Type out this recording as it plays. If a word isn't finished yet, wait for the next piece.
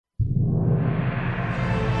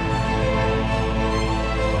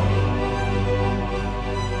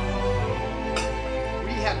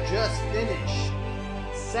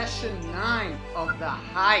of the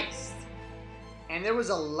heist. And there was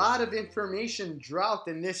a lot of information dropped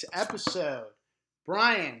in this episode.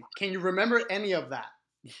 Brian, can you remember any of that?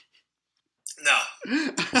 No.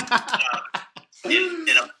 In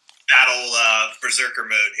a battle berserker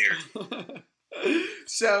mode here.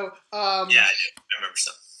 So, I remember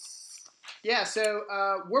some. Yeah, so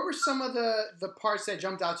what were some of the parts that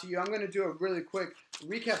jumped out to you? I'm going to do a really quick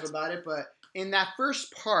recap about it, but in that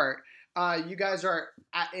first part, you guys are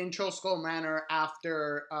in Troll Skull Manor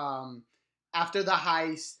after the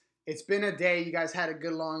heist. It's been a day. You guys had a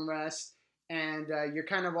good long rest, and you're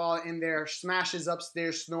kind of all in there. Smash is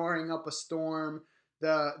upstairs snoring up a storm.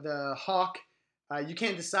 The hawk, you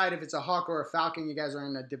can't decide if it's a hawk or a falcon. You guys are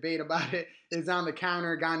in a debate about it. It's on the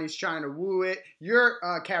counter. Gani's trying to woo it. Your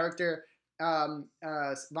character, Von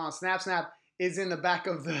Snap Snap, is in the back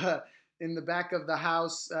of the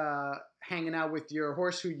house, hanging out with your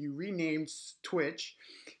horse, who you renamed Twitch,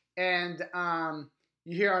 and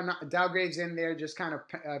you hear Dalgrave's in there, just kind of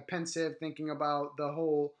pensive, thinking about the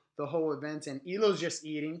whole event, and Elo's just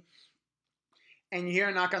eating. And you hear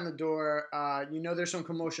a knock on the door. You know there's some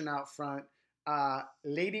commotion out front.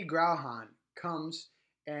 Lady Grauhan comes,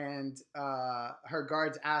 and her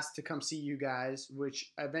guards ask to come see you guys,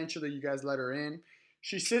 which eventually you guys let her in.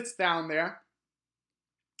 She sits down there.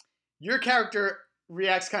 Your character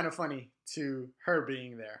reacts kind of funny to her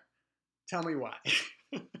being there. Tell me why.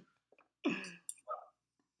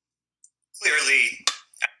 Clearly,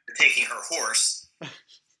 after taking her horse,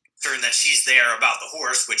 concerned that she's there about the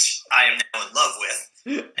horse, which I am now in love with,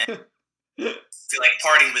 and feel like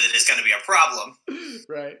parting with it is going to be a problem.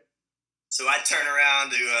 Right. So I turn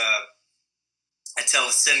around to,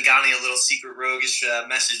 send Gani a little secret roguish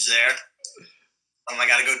message there. I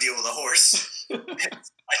got to go deal with the horse.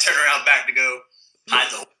 I turn around back to go hide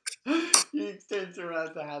the horse. He turns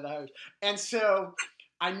around to hide the horse. And so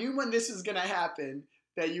I knew when this was going to happen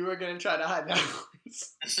that you were going to try to hide that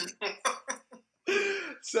horse.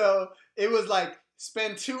 So it was like,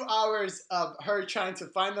 spend 2 hours of her trying to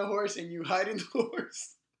find the horse and you hiding the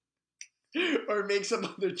horse. Or make some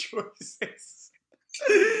other choices.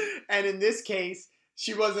 And in this case,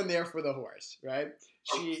 she wasn't there for the horse, right?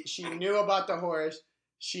 She knew about the horse.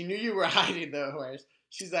 She knew you were hiding the horse.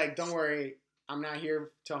 She's like, don't worry, I'm not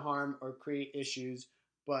here to harm or create issues,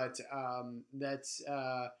 but I'm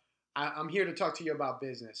here to talk to you about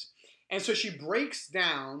business. And so she breaks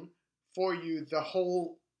down for you the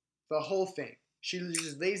whole thing. She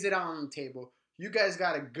just lays it out on the table. You guys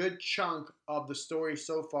got a good chunk of the story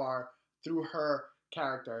so far through her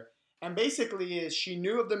character. And basically she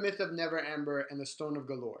knew of the myth of Never Ember and the Stone of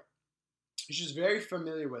Galore. She's very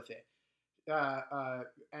familiar with it.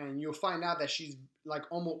 And you'll find out that she's like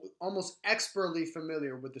almost expertly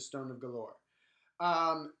familiar with the Stone of Galore.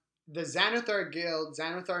 The Xanathar Guild,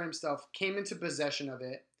 Xanathar himself, came into possession of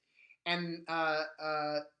it. And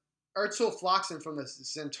Urtzul Floxen from the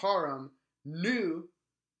Centaurum knew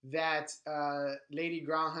that Lady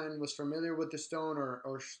Grauhan was familiar with the stone,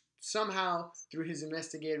 or somehow through his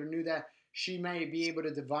investigator knew that she might be able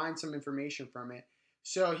to divine some information from it.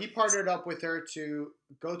 So he partnered up with her to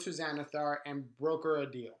go to Xanathar and broker a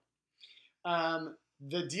deal.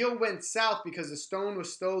 The deal went south because the stone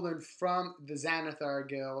was stolen from the Xanathar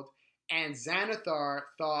Guild, and Xanathar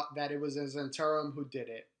thought that it was a Zentarum who did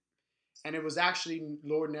it. And it was actually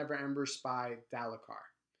Lord Neverember's spy, Dalakar,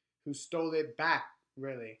 who stole it back,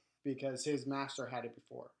 really, because his master had it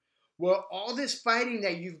before. Well, all this fighting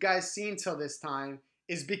that you guys seen till this time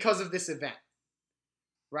is because of this event,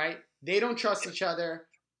 right? They don't trust each other.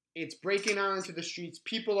 It's breaking out into the streets.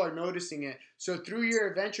 People are noticing it. So through your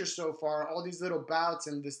adventure so far, all these little bouts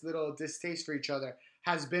and this little distaste for each other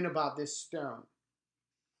has been about this stone.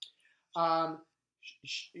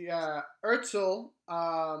 Urtzul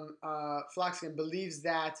Floxen believes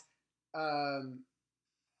that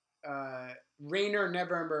Raynor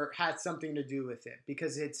Neverember had something to do with it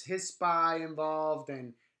because it's his spy involved,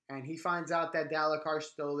 and he finds out that Dalakar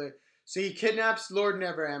stole it. So he kidnaps Lord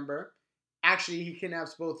Neverember. Actually, he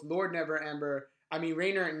kidnaps both Raynor Neverember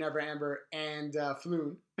and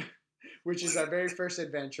Floon, which is our very first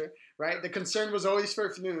adventure, right? The concern was always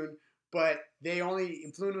for Floon, but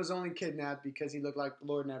Floon was only kidnapped because he looked like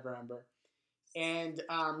Lord Neverember. And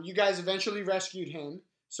you guys eventually rescued him.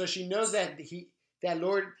 So she knows that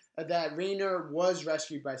Raynor was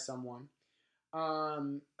rescued by someone.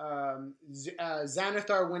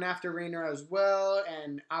 Xanathar went after Raynor as well,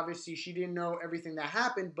 and obviously she didn't know everything that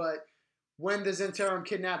happened, but when the Zentarum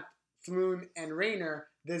kidnapped Floon and Raynor,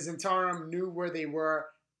 the Zentarum knew where they were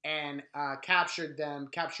and captured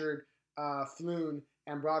Floon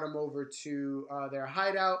and brought him over to their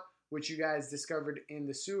hideout, which you guys discovered in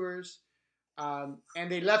the sewers. And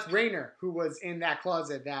they left Raynor, who was in that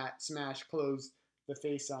closet that Smash closed the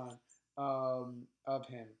face on of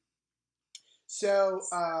him. So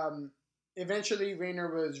eventually,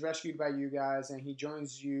 Raynor was rescued by you guys, and he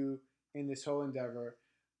joins you in this whole endeavor.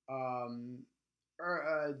 Um,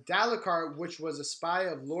 Dalakar, which was a spy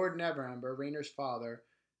of Lord Neverember, Raynor's father,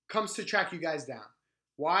 comes to track you guys down.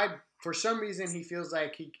 Why? For some reason, he feels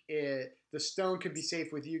like the stone could be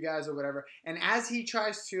safe with you guys or whatever. And as he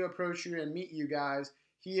tries to approach you and meet you guys,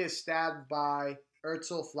 he is stabbed by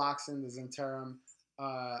Urtzel Floxen, the Zentarum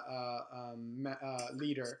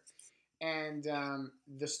leader. And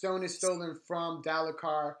the stone is stolen from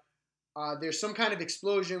Dalakar. There's some kind of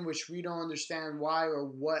explosion which we don't understand why or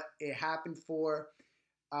what it happened for.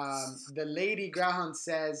 The lady Grauhan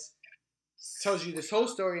tells you this whole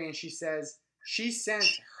story, and she says she sent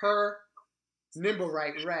her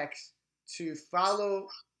Nimblewright Rex to follow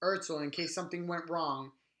Urtzel in case something went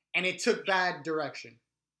wrong, and it took bad direction.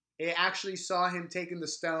 It actually saw him taking the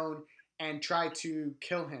stone and tried to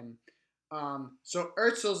kill him. So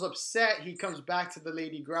Urtzel's upset. He comes back to the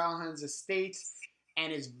Lady Grauhan's estate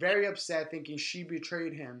and is very upset, thinking she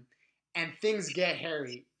betrayed him. And things get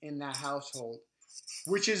hairy in that household,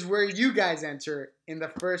 which is where you guys enter in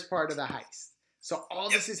the first part of the heist. So all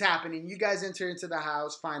this is happening. You guys enter into the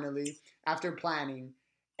house finally after planning,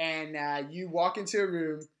 and you walk into a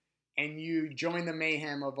room and you join the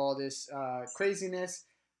mayhem of all this craziness.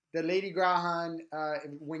 The Lady Grauhan,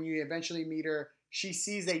 when you eventually meet her, she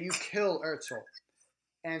sees that you kill Urtzel,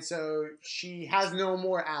 and so she has no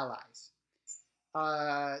more allies.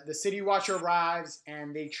 The City Watch arrives,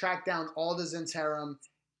 and they track down all the Zentarum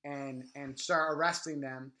and start arresting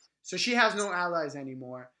them. So she has no allies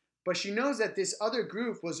anymore. But she knows that this other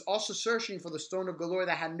group was also searching for the Stone of Galore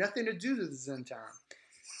that had nothing to do with the Zentarum.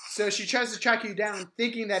 So she tries to track you down,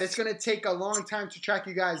 thinking that it's going to take a long time to track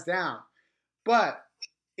you guys down. But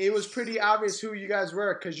it was pretty obvious who you guys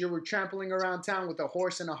were because you were trampling around town with a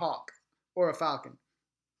horse and a hawk, or a falcon.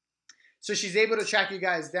 So she's able to track you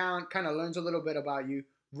guys down, kind of learns a little bit about you.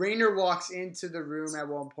 Raynor walks into the room at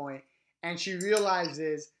one point, and she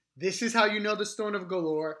realizes this is how you know the Stone of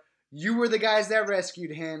Galore. You were the guys that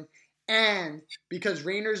rescued him, and because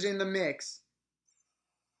Raynor's in the mix,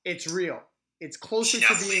 it's real. It's closer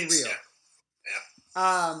to being real.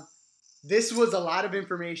 Yeah. This was a lot of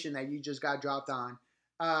information that you just got dropped on.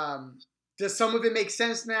 Does some of it make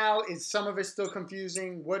sense now? Is some of it still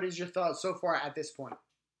confusing? What is your thought so far at this point?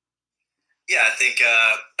 Yeah, I think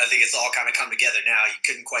it's all kind of come together now. You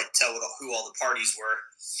couldn't quite tell who all the parties were.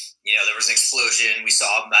 There was an explosion. We saw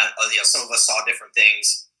some of us saw different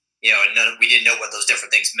things. And we didn't know what those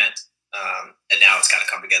different things meant. And now it's kind of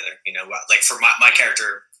come together. Like for my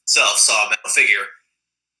character self, saw a metal figure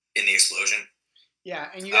in the explosion. Yeah,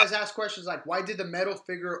 and you guys ask questions like, why did the metal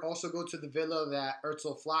figure also go to the villa that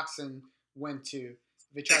Urtzel Floxen went to?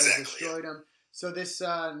 They tried to destroy them. So this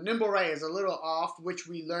Nimblewright is a little off, which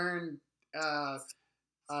we learned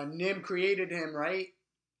Nim created him, right?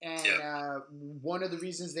 And one of the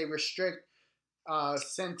reasons they restrict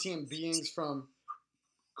sentient beings from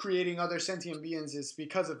creating other sentient beings is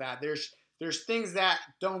because of that. There's things that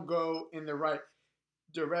don't go in the right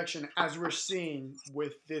direction, as we're seeing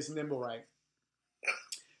with this Nimblewright.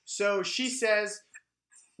 So she says,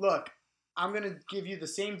 look, I'm going to give you the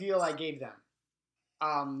same deal I gave them.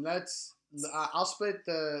 I'll split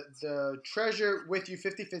the treasure with you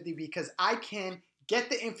 50-50 because I can get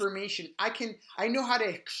the information. I know how to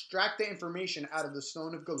extract the information out of the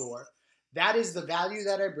Stone of Galore. That is the value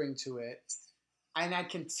that I bring to it. And I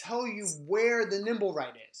can tell you where the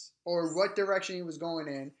Nimblewright is or what direction he was going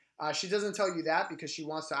in. She doesn't tell you that because she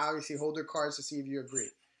wants to obviously hold her cards to see if you agree.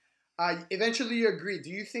 Eventually you agree. Do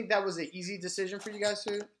you think that was an easy decision for you guys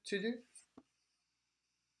to do?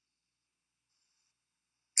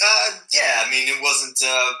 Yeah, I mean, it wasn't.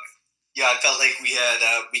 I felt like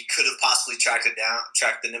we could have possibly tracked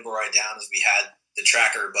the Nimblewright down as we had the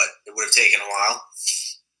tracker, but it would have taken a while.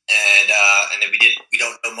 And then we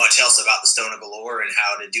don't know much else about the Stone of Galore and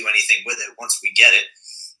how to do anything with it once we get it.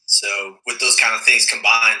 So with those kind of things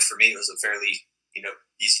combined, for me, it was a fairly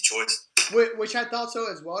easy choice. Which I thought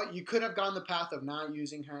so as well. You could have gone the path of not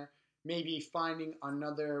using her, maybe finding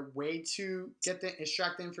another way to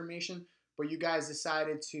extract the information, but you guys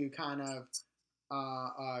decided to kind of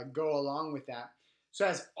go along with that. So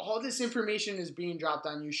as all this information is being dropped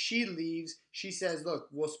on you, she leaves. She says, look,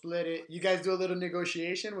 we'll split it. You guys do a little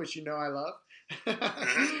negotiation, which I love.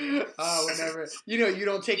 Whenever you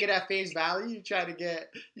don't take it at face value, you try to get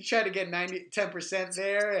 10%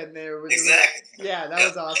 there, and there was exactly. That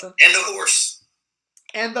was awesome. And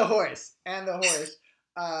the horse.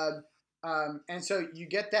 And so you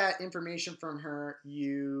get that information from her.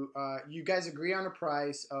 You guys agree on a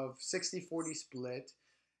price of 60-40 split.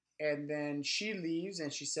 And then she leaves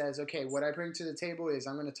and she says, okay, what I bring to the table is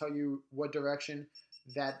I'm going to tell you what direction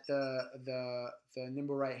that the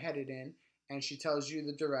Nimble Right headed in. And she tells you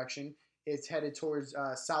the direction. It's headed towards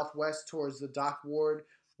southwest, towards the dock ward,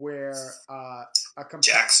 where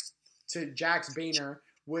Jax. to Jax Boehner,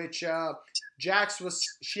 which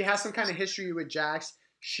she has some kind of history with Jax.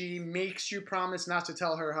 She makes you promise not to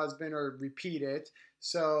tell her husband or repeat it.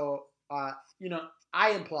 So,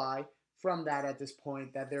 I imply from that at this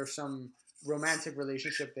point that there's some romantic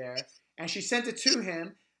relationship there. And she sent it to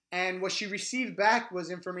him, and what she received back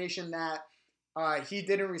was information that he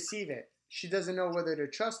didn't receive it. She doesn't know whether to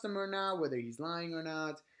trust him or not, whether he's lying or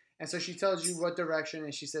not. And so she tells you what direction,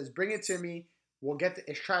 and she says, bring it to me. We'll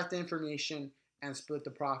extract the information and split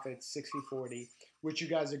the profits 60-40, which you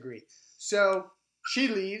guys agree. So she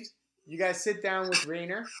leaves. You guys sit down with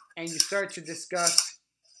Rainer, and you start to discuss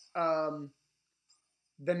the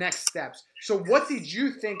next steps. So what did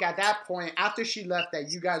you think at that point, after she left,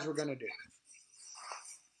 that you guys were going to do?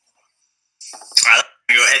 All right,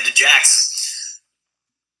 let me go ahead to Jax.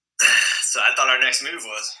 So I thought our next move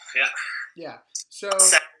was, Yeah. So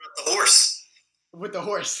the horse. With the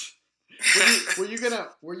horse. Were you gonna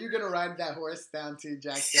ride that horse down to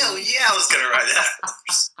Jackson? Hell yeah, I was gonna ride that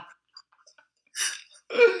horse.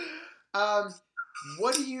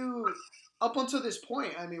 What do you, up until this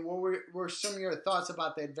point, I mean, what were some of your thoughts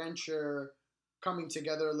about the adventure coming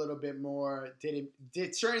together a little bit more?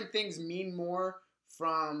 Did certain things mean more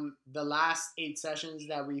from the last 8 sessions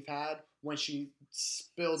that we've had when she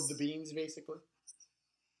spilled the beans, basically?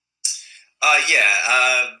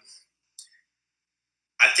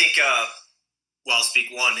 I think, I'll speak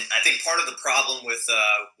one. I think part of the problem with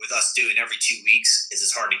us doing every 2 weeks is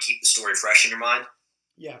it's hard to keep the story fresh in your mind.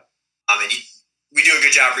 Yeah. We do a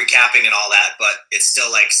good job recapping and all that, but it's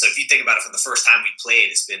still like, so if you think about it from the first time we played,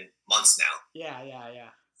 it's been months now. Yeah.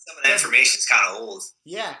 Some of the information is kind of old.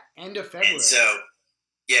 Yeah, end of February. And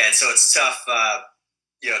so it's tough,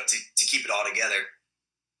 to keep it all together.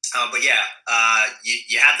 But you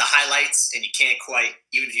have the highlights, and you can't quite,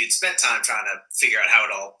 even if you had spent time trying to figure out how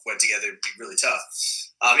it all went together, it'd be really tough.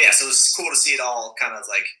 So it's cool to see it all kind of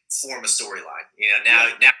like form a storyline. Now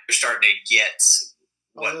you're starting to get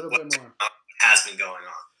what bit more has been going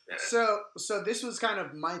on. Yeah. So this was kind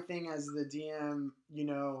of my thing as the DM,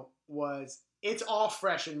 was it's all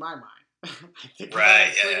fresh in my mind. I think about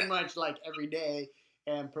it pretty much like every day,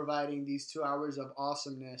 and providing these 2 hours of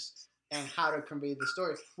awesomeness and how to convey the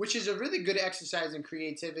story, which is a really good exercise in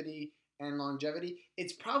creativity and longevity.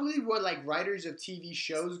 It's probably what like writers of TV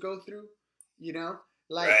shows go through,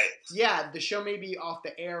 the show may be off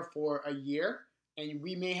the air for a year and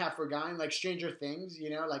we may have forgotten, like Stranger Things,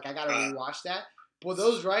 I got to rewatch that. But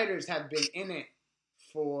those writers have been in it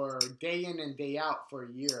for day in and day out for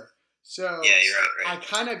a year. So yeah, you're right. I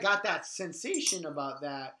kind of got that sensation about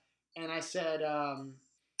that. And I said,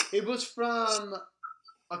 it was from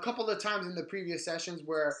a couple of times in the previous sessions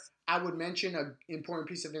where I would mention an important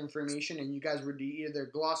piece of information and you guys would either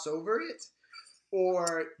gloss over it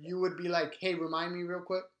or you would be like, hey, remind me real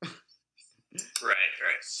quick. Right.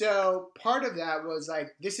 So part of that was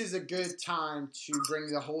like, this is a good time to bring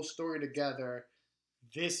the whole story together.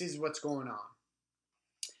 This is what's going on.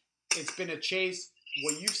 It's been a chase.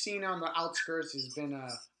 What you've seen on the outskirts has been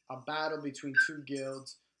a battle between 2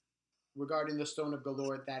 guilds regarding the Stone of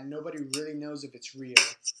Galore that nobody really knows if it's real.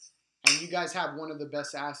 And you guys have one of the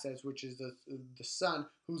best assets, which is the sun,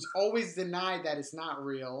 who's always denied that it's not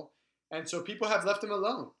real. And so people have left him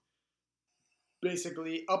alone.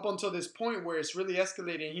 Basically, up until this point where it's really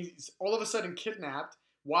escalating, he's all of a sudden kidnapped.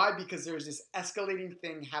 Why? Because there's this escalating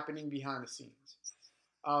thing happening behind the scenes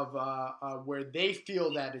of where they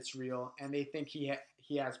feel that it's real and they think he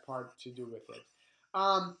has part to do with it.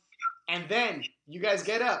 And then you guys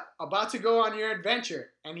get up, about to go on your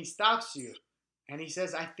adventure, and he stops you. And he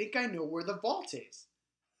says, I think I know where the vault is.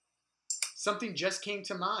 Something just came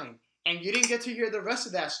to mind. And you didn't get to hear the rest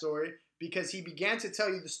of that story because he began to tell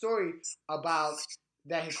you the story about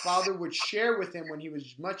that his father would share with him when he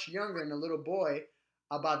was much younger and a little boy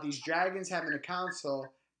about these dragons having a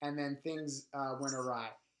council, and then things went awry.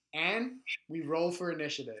 And we roll for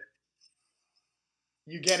initiative.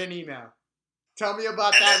 You get an email. Tell me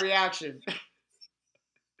about that reaction. All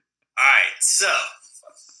right, so.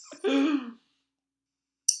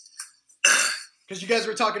 Because you guys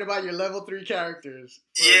were talking about your level 3 characters.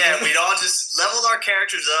 Yeah, we'd all just leveled our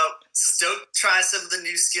characters up, stoked to try some of the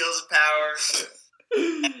new skills and powers.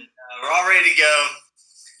 We're all ready to go.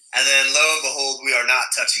 And then, lo and behold, we are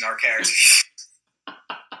not touching our characters.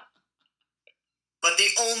 But the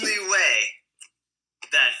only way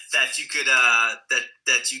that you could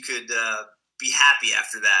be happy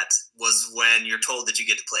after that was when you're told that you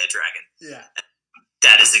get to play a dragon. Yeah.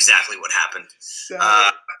 That is exactly what happened. So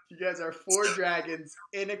you guys are 4 dragons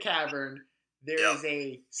in a cavern. There is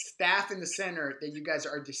a staff in the center that you guys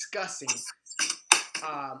are discussing.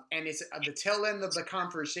 And it's at the tail end of the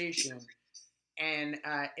conversation. And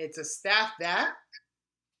it's a staff that...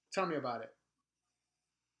 Tell me about it.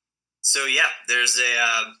 So, yeah, there's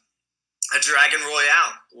a Dragon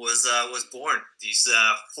Royale was born. These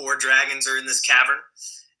 4 dragons are in this cavern.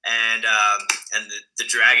 And the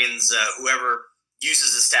dragons, whoever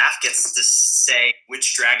uses the staff gets to say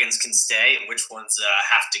which dragons can stay and which ones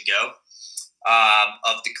have to go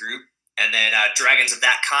of the group. And then dragons of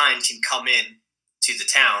that kind can come in to the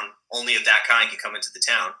town. Only of that kind can come into the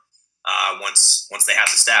town once they have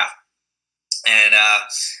the staff. And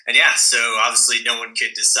yeah, so obviously no one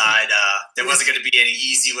could decide. There wasn't going to be any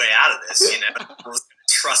easy way out of this. I was going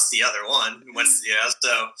to trust the other one.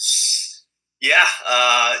 So yeah.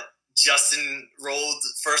 Justin rolled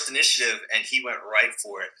first initiative, and he went right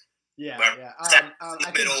for it. Yeah. I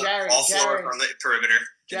think Jared on the perimeter.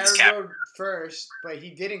 Jared rode first, but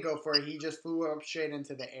he didn't go for it. He just flew up straight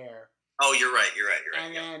into the air. Oh, you're right.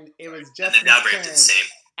 And then it was Justin's turn. Did the same.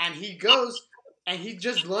 And he goes, and he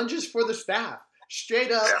just lunges for the staff.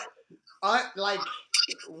 Straight up. Yeah. Like,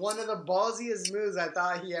 one of the ballsiest moves I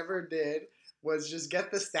thought he ever did was just get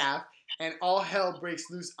the staff, and all hell breaks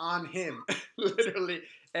loose on him. Literally.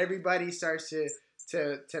 Everybody starts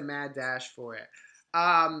to mad dash for it.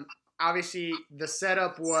 Obviously, the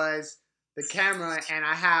setup was the camera, and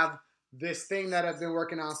I have this thing that I've been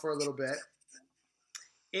working on for a little bit.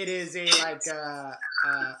 It is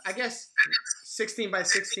I guess 16 by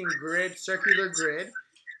 16 grid, circular grid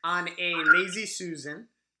on a Lazy Susan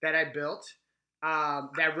that I built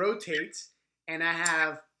that rotates, and I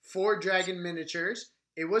have 4 dragon miniatures.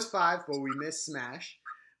 It was 5, but we missed Smash.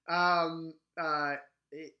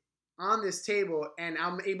 On this table, and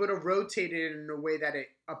I'm able to rotate it in a way that it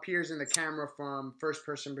appears in the camera from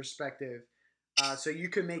first-person perspective. So you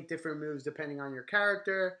can make different moves depending on your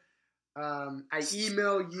character. I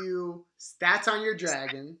email you stats on your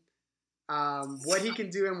dragon, what he can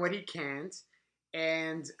do and what he can't,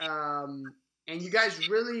 and you guys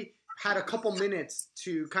really had a couple minutes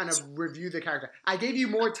to kind of review the character. I gave you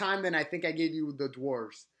more time than I think I gave you the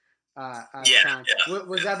dwarves. Time.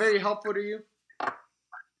 Was that very helpful to you?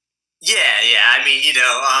 Yeah. I mean,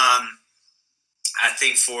 I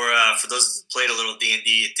think for those who played a little D&D,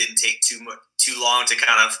 it didn't take too long to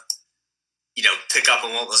kind of, pick up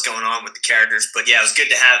on what was going on with the characters. But yeah, it was good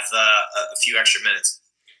to have a few extra minutes.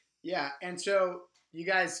 Yeah, and so you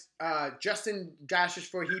guys, Justin dashes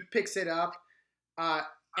for, he picks it up,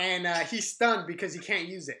 and he's stunned because he can't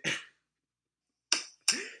use it.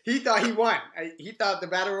 He thought he won. He thought the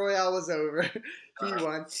Battle Royale was over. He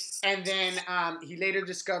won. And then he later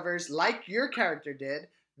discovers, like your character did,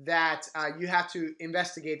 that you have to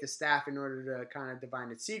investigate the staff in order to kind of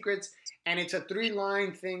divine its secrets. And it's a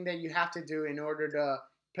 3-line thing that you have to do in order to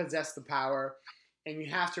possess the power. And you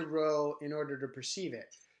have to roll in order to perceive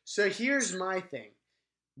it. So here's my thing.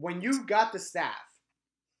 When you got the staff,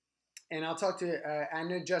 and I'll talk to, I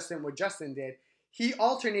know Justin, what Justin did, he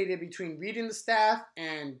alternated between reading the staff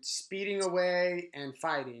and speeding away and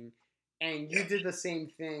fighting. And you did the same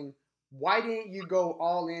thing. Why didn't you go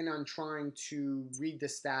all in on trying to read the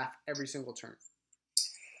staff every single turn?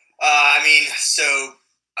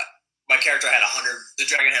 My character had the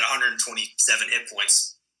dragon had 127 hit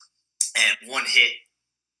points. And one hit,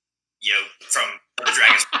 from the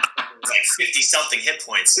dragon's was like 50-something hit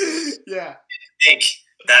points. Yeah. I think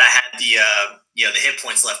that I had the hit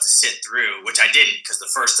points left to sit through, which I didn't, because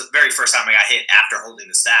the very first time I got hit after holding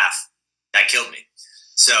the staff, that killed me.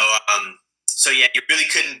 So yeah, you really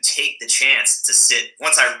couldn't take the chance to sit.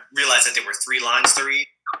 Once I realized that there were 3 lines to read,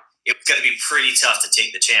 it was going to be pretty tough to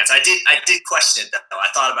take the chance. I did question it though. I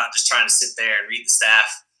thought about just trying to sit there and read the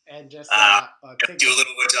staff. And just do a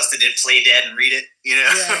little what Justin did, play dead and read it, Yeah.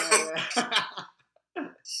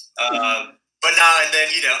 But no, and then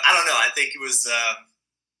I don't know. I think it was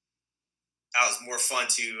that was more fun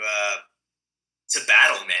to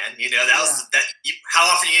battle, man. Was that. How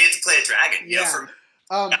often you need to play a dragon? Yeah.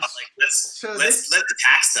 Let's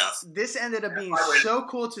attack stuff. This ended up being so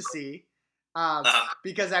cool to see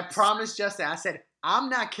because I promised Justin. I said I'm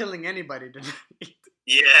not killing anybody tonight.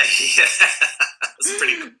 Yeah. That's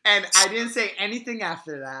pretty cool. And I didn't say anything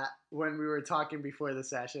after that when we were talking before the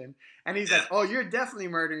session. And he's like, "Oh, you're definitely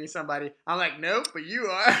murdering somebody." I'm like, "Nope, but you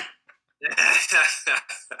are."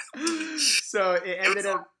 So it ended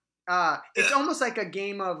up. It's almost like a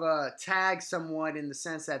game of tag, somewhat, in the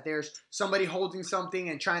sense that there's somebody holding something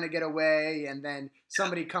and trying to get away, and then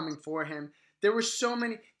somebody coming for him. There were so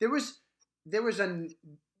many. There was a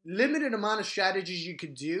limited amount of strategies you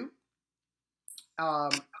could do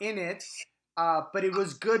in it, but it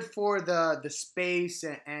was good for the space,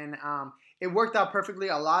 and it worked out perfectly.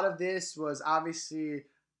 A lot of this was obviously,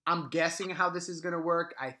 I'm guessing how this is gonna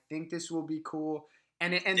work. I think this will be cool,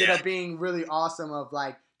 and it ended up being really awesome. Of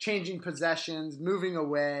like changing possessions, moving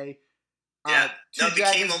away. Yeah, no, it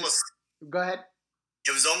became dragons. almost. Go ahead.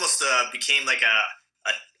 It was almost became like a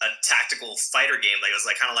tactical fighter game. Like it was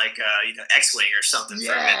like kind of like X-wing or something.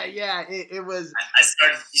 For a minute. Yeah. It was.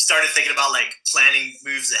 You started thinking about like planning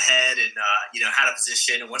moves ahead and how to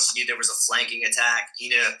position. And once you knew there was a flanking attack,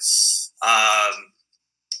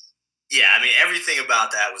 yeah, I mean everything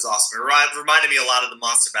about that was awesome. It reminded me a lot of the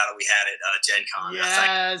monster battle we had at Gen Con.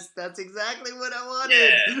 Yes, that's exactly what I wanted.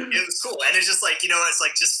 Yeah, it was cool, and it's just like it's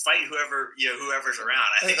like just fight whoever's around.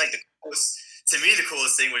 I think like to me the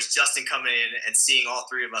coolest thing was Justin coming in and seeing all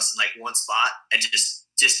three of us in like one spot and just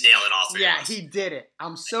nailing all three. Yeah, of us. he did it.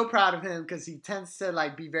 I'm so proud of him because he tends to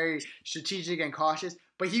like be very strategic and cautious.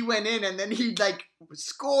 But he went in and then he like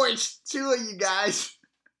scorched 2 of you guys.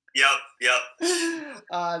 Yep.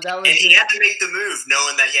 That was. And he had to make the move,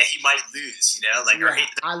 knowing that he might lose.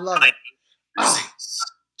 I love it.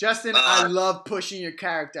 Justin, I love pushing your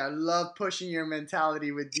character. I love pushing your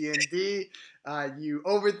mentality with D&D. You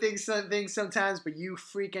overthink something sometimes, but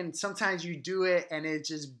sometimes you do it and it's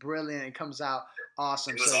just brilliant. It comes out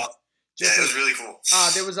awesome. It was awesome. It was really cool.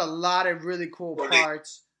 There was a lot of really cool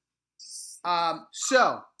parts.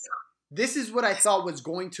 So this is what I thought was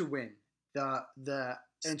going to win the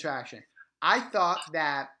interaction. I thought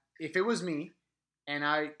that if it was me and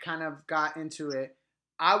I kind of got into it,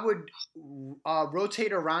 I would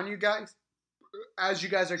rotate around you guys as you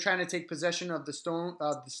guys are trying to take possession of the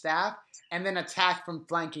staff, and then attack from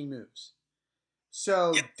flanking moves.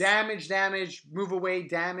 So damage, move away,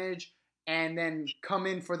 damage, and then come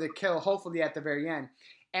in for the kill, hopefully at the very end.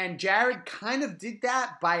 And Jared kind of did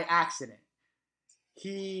that by accident.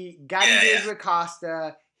 He got engaged with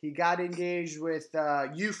Costa. He got engaged with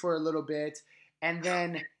you for a little bit, and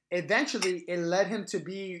then eventually it led him to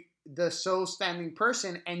be the sole standing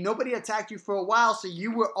person, and nobody attacked you for a while, so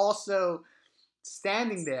you were also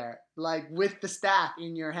standing there, like with the staff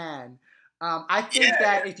in your hand. I think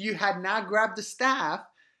that if you had not grabbed the staff,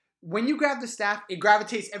 when you grab the staff, it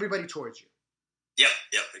gravitates everybody towards you. Yep,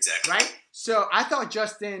 exactly. Right? So I thought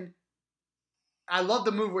Justin, I love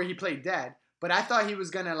the move where he played dead, but I thought he was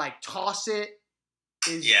going to like toss it,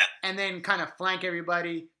 and then kind of flank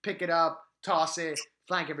everybody, pick it up, toss it,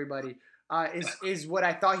 flank everybody. Is what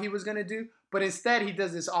I thought he was going to do. But instead, he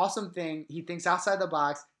does this awesome thing. He thinks outside the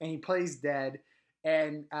box, and he plays dead.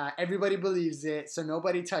 And everybody believes it, so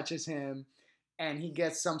nobody touches him. And he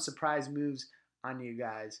gets some surprise moves on you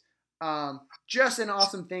guys. Just an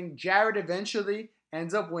awesome thing. Jared eventually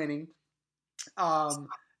ends up winning.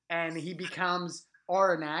 And he becomes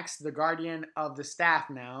Auranax, the guardian of the staff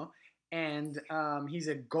now. And he's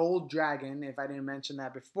a gold dragon, if I didn't mention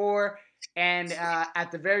that before. And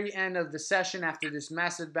at the very end of the session, after this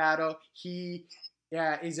massive battle, he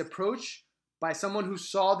is approached by someone who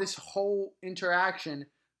saw this whole interaction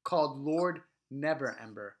called Lord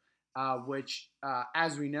Neverember, which,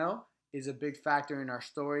 as we know, is a big factor in our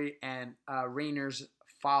story, and Raynor's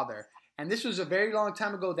father. And this was a very long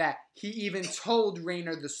time ago that he even told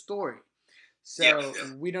Raynor the story. So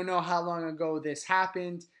we don't know how long ago this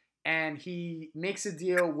happened. And he makes a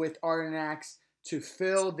deal with Auranax to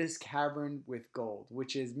fill this cavern with gold,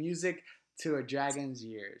 which is music to a dragon's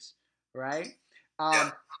ears, right?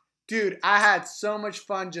 Dude, I had so much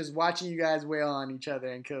fun just watching you guys wail on each other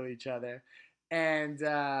and kill each other, and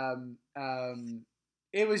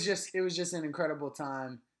it was just an incredible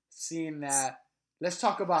time seeing that. Let's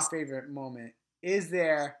talk about favorite moment. Is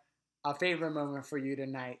there a favorite moment for you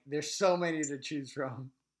tonight? There's so many to choose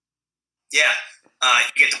from. Yeah.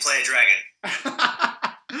 You get to play a dragon.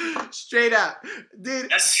 Straight up,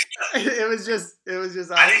 dude. It was just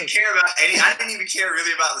awesome. I didn't care about I didn't even care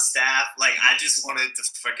really about the staff. Like I just wanted to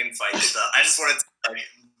freaking fight stuff. I just wanted to like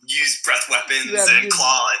use breath weapons and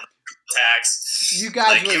claw and attacks. You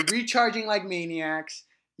guys were recharging like maniacs.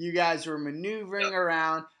 You guys were maneuvering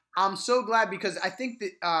around. I'm so glad because I think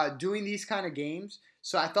that doing these kind of games.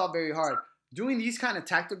 So I thought very hard. Doing these kind of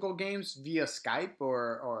tactical games via Skype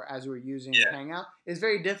or as we're using Hangout is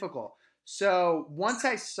very difficult. So once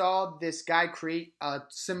I saw this guy create a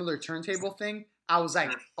similar turntable thing, I was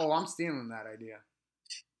like, "Oh, I'm stealing that idea."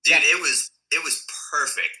 Dude, it was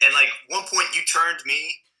perfect. And like one point, you turned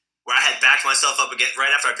me where I had backed myself up again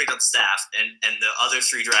right after I picked up the staff, and the other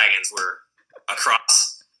 3 dragons were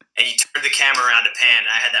across. And you turned the camera around to pan, and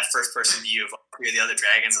I had that first-person view of all 3 of the other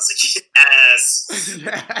dragons. I was like,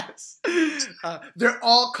 yes! Yes! They're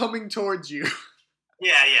all coming towards you.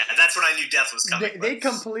 Yeah. That's when I knew death was coming. They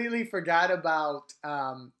completely forgot about,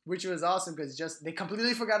 which was awesome, because they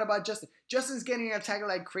completely forgot about Justin. Justin's getting attacked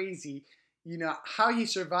like crazy. You know, how he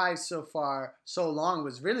survived so far, so long,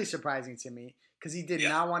 was really surprising to me, because he did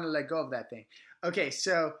not want to let go of that thing. Okay,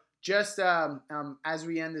 so just as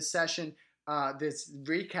we end this session, this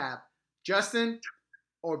recap, Justin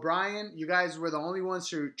or Brian, you guys were the only ones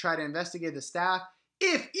who tried to investigate the staff.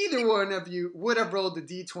 If either one of you would have rolled the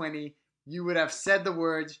D20, you would have said the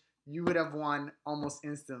words, you would have won almost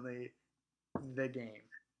instantly the game.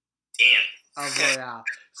 Damn. Of Royale.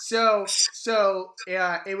 So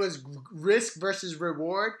it was risk versus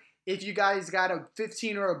reward. If you guys got a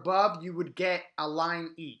 15 or above, you would get a line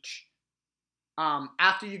each.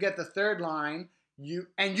 After you get the third line, you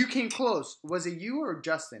came close. Was it you or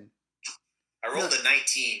Justin? I rolled a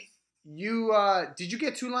 19. Did you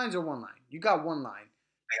get 2 lines or 1 line? You got 1 line.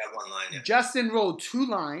 I got 1 line, yeah. Justin rolled 2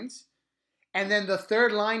 lines, and then the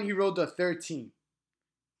third line he rolled a 13.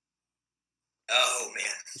 Oh man.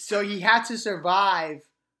 So he had to survive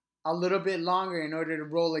a little bit longer in order to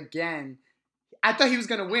roll again. I thought he was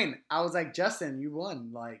gonna win. I was like, Justin, you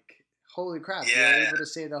won. Like, holy crap. You were able to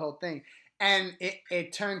say the whole thing. And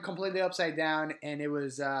it turned completely upside down, and it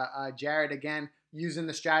was Jared again using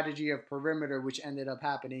the strategy of perimeter, which ended up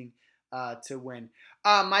happening to win.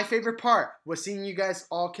 My favorite part was seeing you guys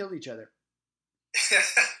all kill each other.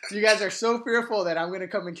 You guys are so fearful that I'm going to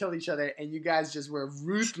come and kill each other, and you guys just were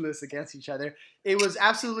ruthless against each other. It was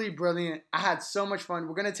absolutely brilliant. I had so much fun.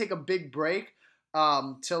 We're going to take a big break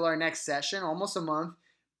till our next session, almost a month,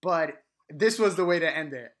 but this was the way to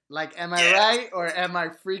end it. Like, am I right or am I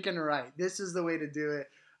freaking right? This is the way to do it.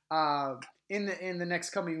 In the next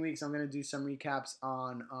coming weeks, I'm going to do some recaps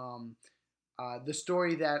on the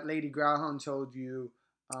story that Lady Growlhound told you.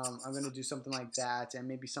 I'm going to do something like that and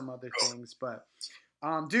maybe some other things. But,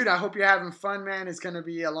 dude, I hope you're having fun, man. It's going to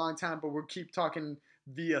be a long time, but we'll keep talking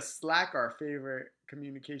via Slack, our favorite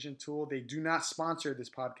communication tool. They do not sponsor this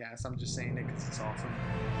podcast. I'm just saying it because it's awesome.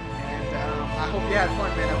 And I hope you had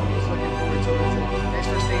fun, man. I'm just looking forward to it. Thanks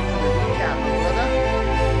for staying for the recap, brother.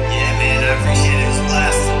 Yeah, man. I appreciate it. It was a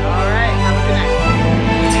blast. All right. Have a good night.